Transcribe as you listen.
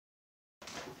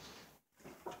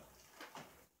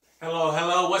Hello,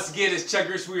 hello. Once again, it's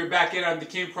Chuckgrigsby. We are back at the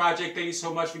King Project. Thank you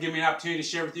so much for giving me an opportunity to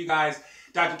share with you guys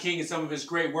Dr. King and some of his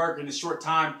great work in the short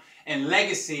time and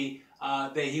legacy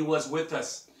that he was with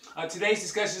us. Today's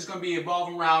discussion is going to be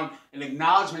evolving around an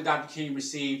acknowledgement Dr. King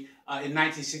received in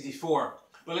 1964.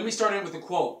 But let me start in with a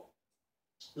quote.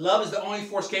 Love is the only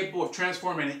force capable of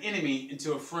transforming an enemy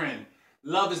into a friend.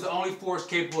 Love is the only force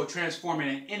capable of transforming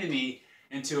an enemy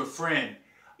into a friend.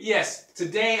 Yes,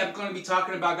 today I'm going to be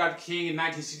talking about Dr. King in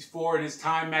 1964 and his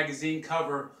Time magazine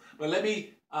cover. But let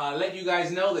me let you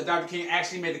guys know that Dr. King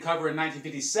actually made the cover in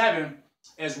 1957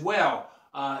 as well.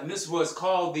 And this was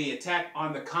called The Attack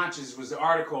on the Conscience was the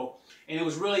article. And it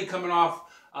was really coming off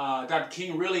Dr.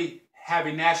 King really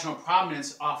having national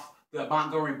prominence off the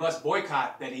Montgomery bus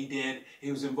boycott that he did.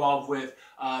 He was involved with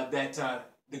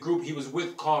the group he was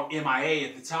with called MIA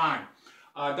at the time.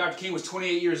 Dr. King was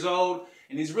 28 years old.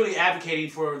 And he's really advocating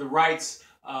for the rights,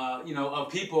 of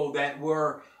people that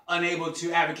were unable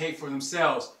to advocate for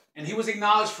themselves. And he was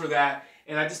acknowledged for that.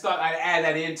 And I just thought I'd add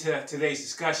that into today's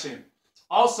discussion.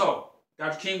 Also,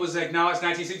 Dr. King was acknowledged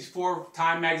 1964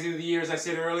 Time Magazine of the Year, as I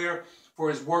said earlier, for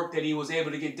his work that he was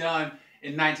able to get done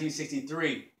in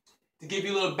 1963. To give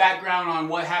you a little background on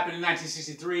what happened in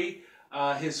 1963,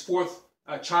 his fourth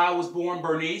child was born,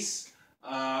 Bernice.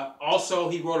 Also,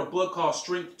 he wrote a book called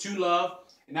Strength to Love.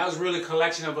 And that was really a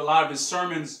collection of a lot of his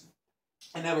sermons,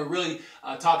 and they were really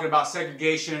talking about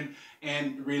segregation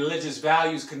and religious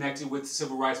values connected with the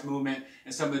civil rights movement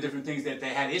and some of the different things that they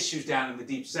had issues down in the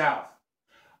Deep South.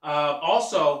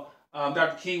 Also,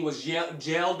 Dr. King was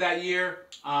jailed that year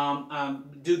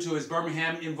due to his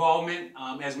Birmingham involvement.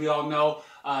 As we all know,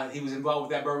 he was involved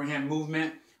with that Birmingham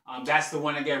movement. That's the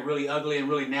one that got really ugly and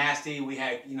really nasty. We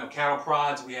had, cattle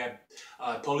prods, we had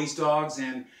police dogs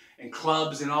and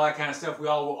clubs and all that kind of stuff. We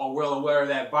all are well aware of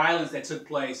that violence that took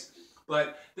place.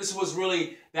 But this was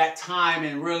really that time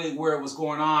and really where it was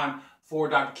going on for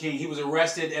Dr. King. He was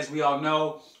arrested, as we all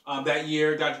know, that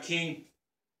year. Dr. King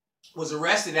was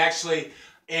arrested, actually,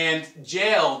 and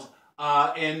jailed.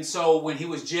 And so when he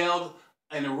was jailed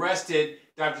and arrested,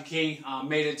 Dr. King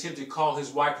made an attempt to call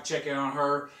his wife to check in on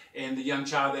her and the young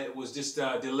child that was just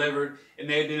delivered. And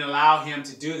they didn't allow him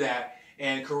to do that.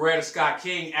 And Coretta Scott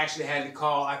King actually had to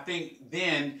call, I think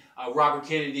then, Robert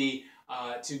Kennedy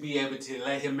to be able to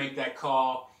let him make that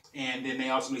call. And then they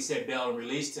ultimately set bail and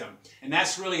released him. And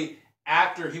that's really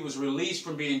after he was released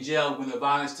from being jailed when the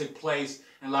violence took place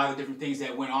and a lot of the different things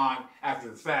that went on after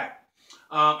the fact.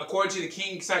 According to the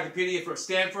King Encyclopedia for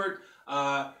Stanford,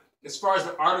 as far as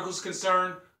the article is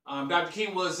concerned, Dr.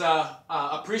 King was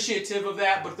appreciative of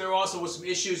that, but there also was some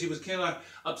issues. He was kind of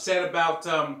upset about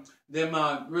them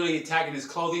really attacking his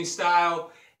clothing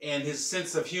style and his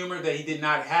sense of humor that he did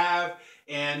not have,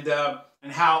 and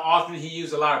how often he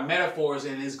used a lot of metaphors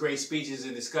in his great speeches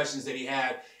and discussions that he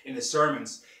had in his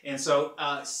sermons. And so,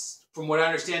 from what I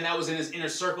understand, that was in his inner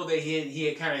circle that he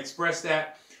had kind of expressed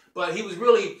that. But he was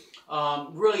really,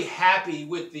 really happy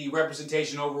with the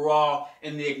representation overall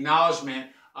and the acknowledgement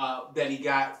that he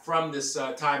got from this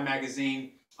Time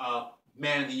Magazine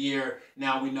Man of the Year,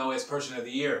 now we know as Person of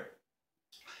the Year.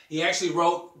 He actually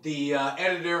wrote the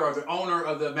editor or the owner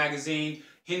of the magazine,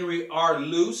 Henry R.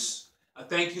 Luce, a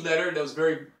thank you letter that was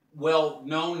very well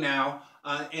known now.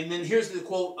 And then here's the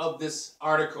quote of this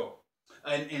article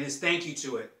and his thank you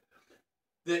to it.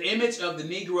 The image of the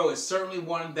Negro is certainly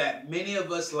one that many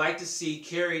of us like to see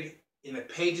carried in the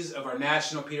pages of our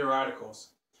national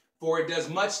periodicals, for it does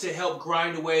much to help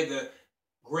grind away the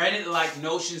granite-like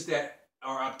notions that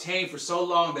are obtained for so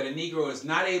long that a Negro is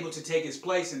not able to take his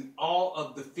place in all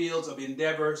of the fields of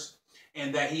endeavors,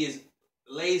 and that he is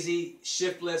lazy,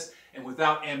 shiftless, and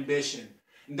without ambition.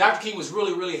 And Dr. King was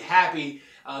really, really happy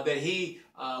that he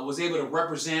was able to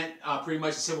represent pretty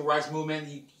much the civil rights movement.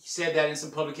 He said that in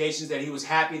some publications, that he was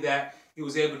happy that he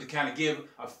was able to kind of give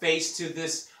a face to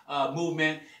this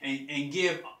movement and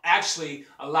give actually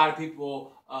a lot of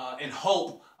people and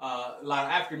hope, a lot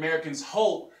of African Americans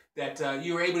hope that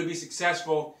you were able to be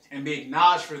successful and be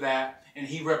acknowledged for that, and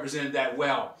he represented that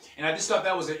well. And I just thought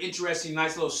that was an interesting,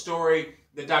 nice little story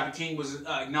that Dr. King was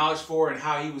acknowledged for, and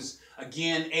how he was,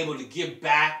 again, able to give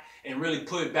back and really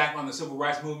put it back on the civil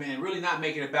rights movement and really not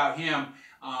make it about him.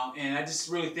 And I just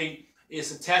really think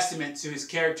it's a testament to his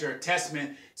character, a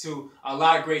testament to a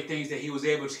lot of great things that he was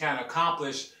able to kind of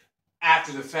accomplish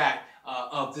after the fact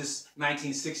of this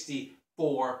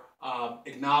 1964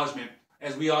 acknowledgement.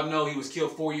 As we all know, he was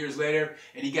killed 4 years later,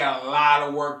 and he got a lot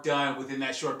of work done within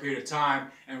that short period of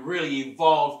time and really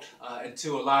evolved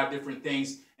into a lot of different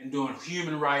things and doing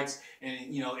human rights and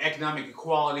economic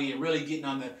equality and really getting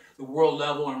on the world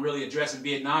level and really addressing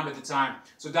Vietnam at the time.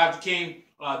 So Dr. King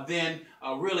then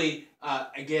really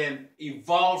again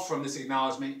evolved from this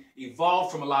acknowledgement,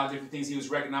 evolved from a lot of different things he was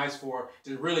recognized for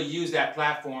to really use that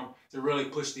platform to really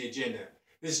push the agenda.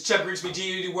 This is Chuck Grigsby,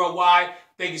 GUD Worldwide.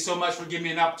 Thank you so much for giving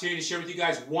me an opportunity to share with you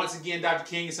guys once again Dr.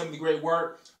 King and some of the great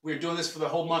work. We're doing this for the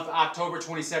whole month of October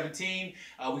 2017.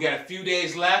 We got a few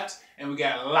days left and we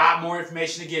got a lot more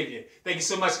information to give you. Thank you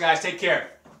so much, guys. Take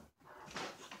care.